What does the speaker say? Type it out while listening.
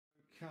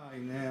Okay,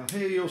 now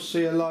here you'll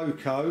see a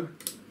loco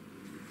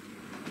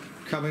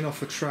coming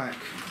off a track.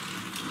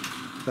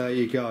 There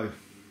you go.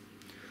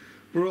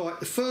 Right,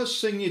 the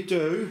first thing you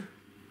do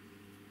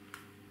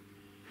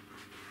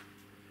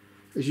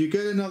is you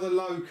get another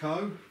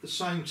loco, the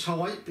same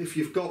type if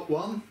you've got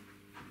one,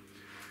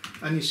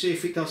 and you see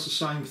if it does the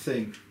same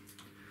thing.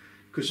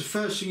 Because the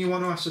first thing you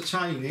want to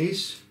ascertain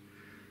is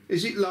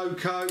it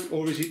loco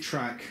or is it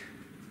track?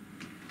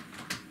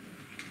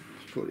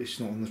 Let's put this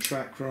not on the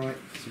track right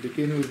to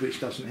begin with, which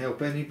doesn't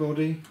help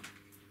anybody.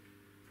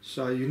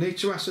 So you need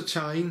to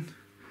ascertain,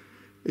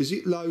 is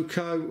it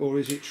loco or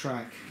is it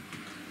track?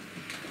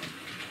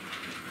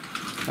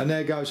 And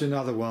there goes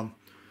another one.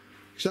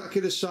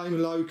 Exactly the same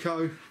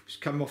loco, it's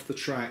come off the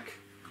track.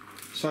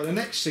 So the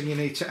next thing you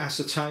need to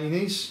ascertain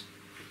is,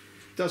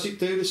 does it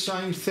do the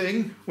same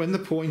thing when the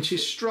point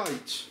is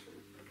straight?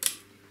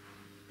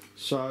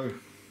 So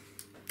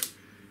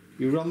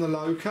you run the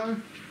loco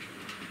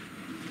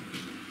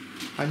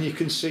and you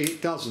can see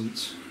it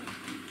doesn't.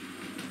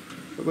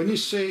 But when you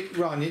see it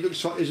run, it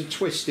looks like there's a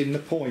twist in the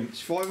point.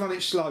 If I run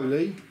it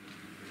slowly,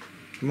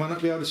 you might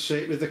not be able to see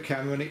it with the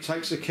camera, and it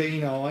takes a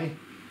keen eye,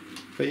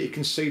 but you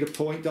can see the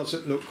point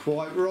doesn't look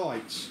quite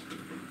right.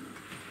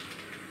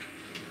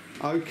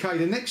 Okay,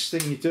 the next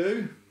thing you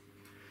do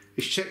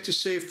is check to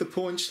see if the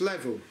point's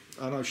level,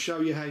 and I'll show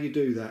you how you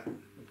do that.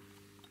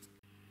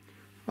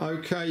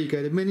 Okay, you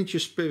get a miniature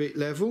spirit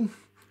level.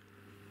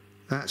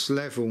 That's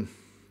level.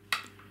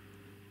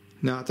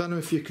 Now I don't know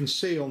if you can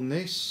see on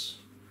this,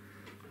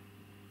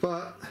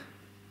 but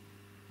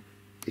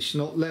it's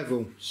not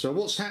level. So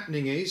what's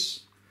happening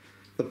is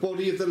the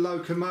body of the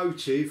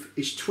locomotive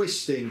is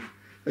twisting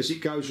as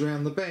it goes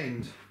around the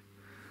bend.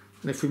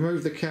 And if we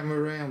move the camera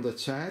around a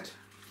tad,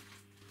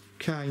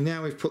 okay,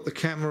 now we've put the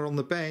camera on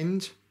the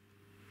bend,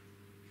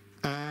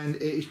 and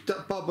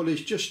that bubble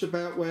is just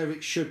about where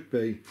it should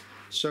be,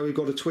 so we've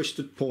got a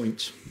twisted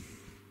point.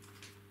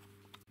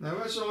 Now,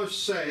 as I've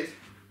said,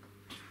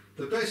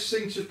 the best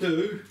thing to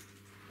do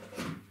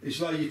is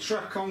lay your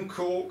track on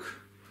cork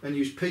and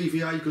use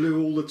PVA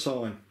glue all the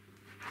time.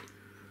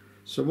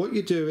 So what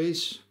you do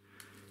is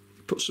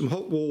put some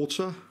hot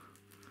water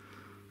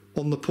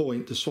on the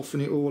point to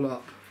soften it all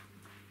up.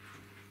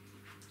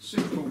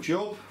 Simple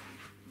job.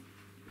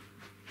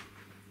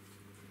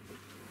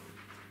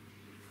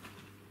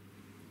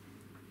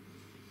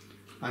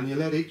 And you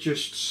let it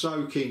just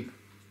soak in.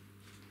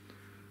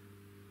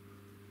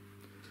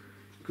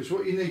 Because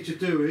what you need to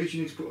do is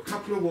you need to put a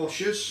couple of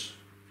washers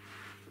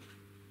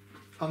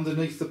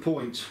underneath the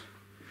point.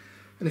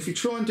 And if you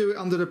try and do it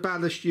under the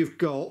ballast you've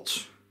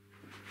got,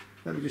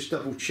 let me just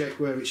double check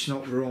where it's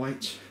not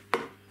right.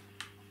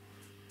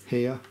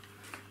 Here.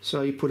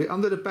 So you put it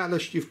under the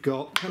ballast you've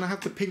got. Can I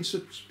have the pincer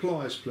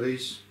pliers,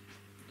 please?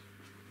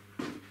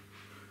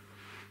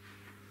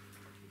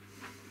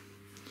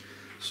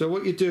 So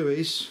what you do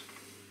is,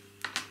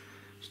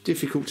 it's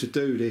difficult to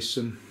do this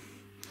and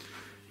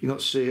you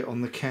not see it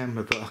on the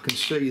camera, but I can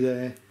see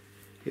there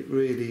it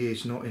really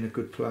is not in a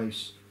good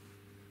place.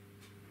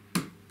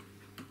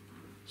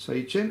 So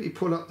you gently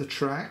pull up the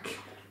track.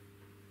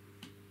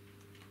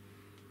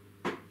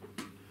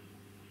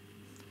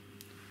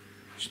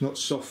 It's not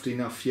soft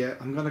enough yet.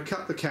 I'm going to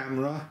cut the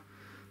camera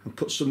and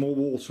put some more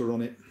water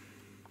on it.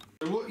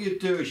 So what you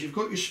do is you've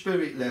got your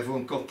spirit level,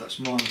 and God, that's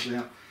miles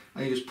out,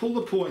 and you just pull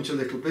the point a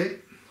little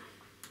bit.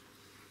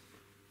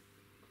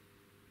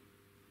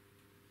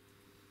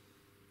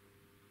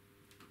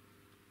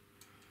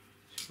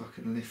 See if I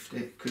can lift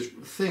it, because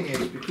the thing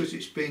is, because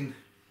it's been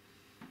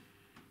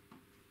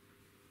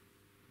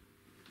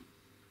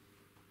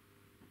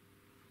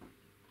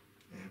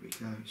there we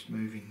go, it's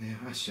moving now,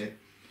 that's it.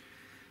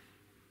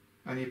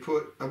 And you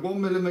put a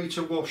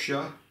 1mm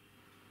washer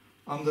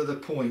under the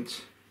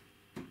point,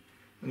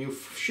 and you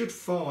should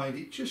find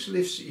it just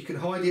lifts it. You can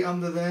hide it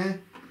under there,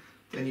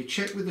 then you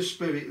check with the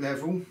spirit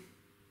level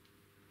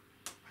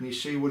and you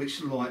see what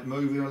it's like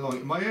moving along.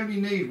 You may only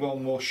need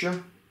one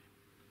washer.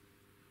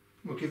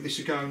 We'll give this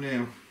a go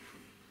now.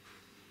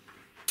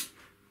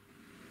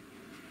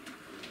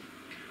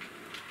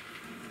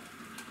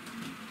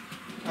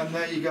 And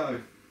there you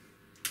go.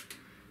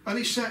 And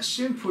it's that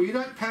simple. You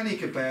don't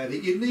panic about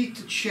it. You need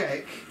to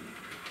check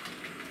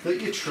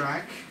that your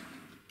track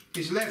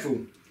is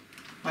level.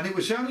 And it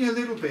was only a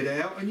little bit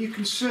out, and you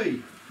can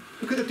see,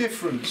 look at the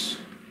difference.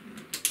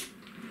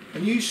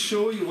 And you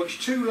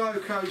watched two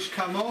locos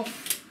come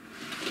off,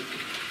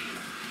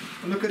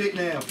 and look at it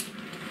now.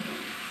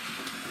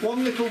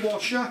 One little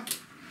washer,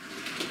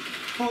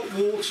 hot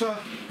water,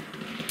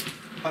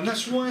 and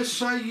that's why I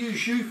say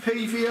use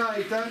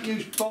UPVA, don't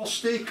use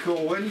Bostik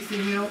or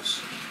anything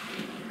else.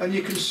 And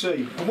you can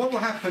see, and what will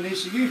happen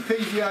is the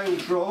UPVA will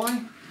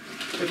dry,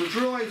 it'll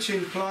dry it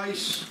in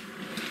place,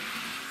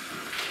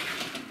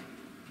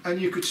 and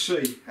you could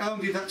see. How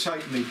long did that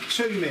take me?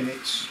 2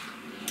 minutes.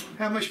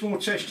 How much more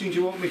testing do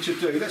you want me to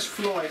do? Let's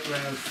fly it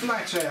round,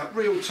 flat out,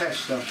 real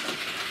tester.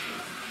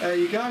 There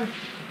you go.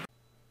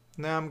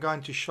 Now I'm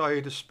going to show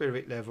you the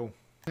spirit level.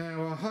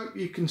 Now I hope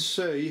you can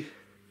see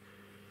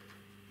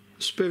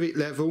the spirit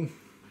level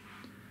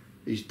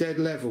is dead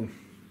level,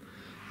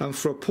 and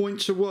for a point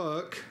to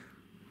work.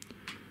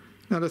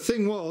 Now the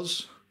thing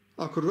was,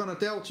 I could run a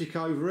deltic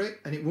over it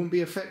and it wouldn't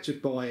be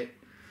affected by it.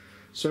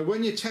 So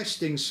when you're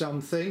testing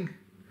something,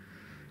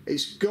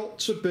 it's got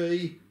to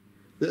be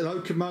the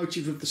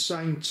locomotive of the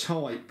same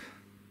type,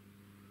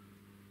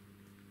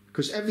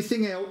 because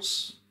everything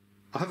else,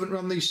 I haven't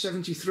run these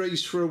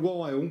 73s for a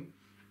while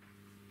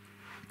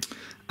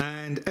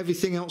and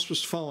everything else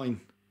was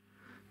fine,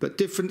 but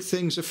different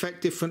things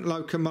affect different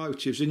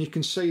locomotives, and you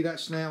can see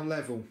that's now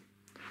level.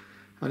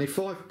 And if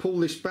I pull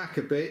this back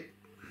a bit,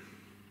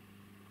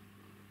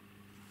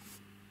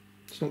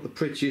 it's not the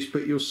prettiest,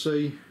 but you'll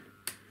see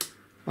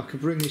I can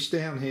bring this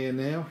down here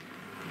now.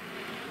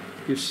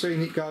 You've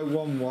seen it go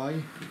one way,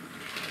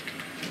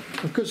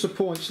 and because the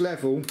point's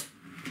level,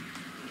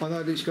 I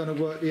know that it's going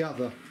to work the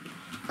other.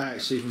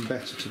 It's even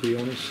better, to be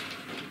honest,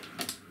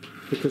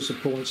 because the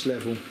point's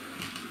level.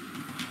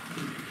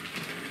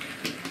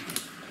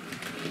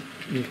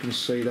 You can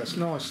see that's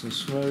nice and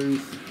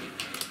smooth,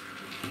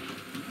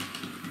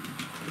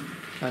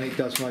 and it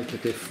does make a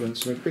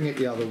difference. We bring it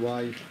the other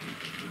way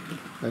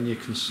and you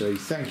can see.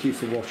 Thank you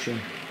for watching.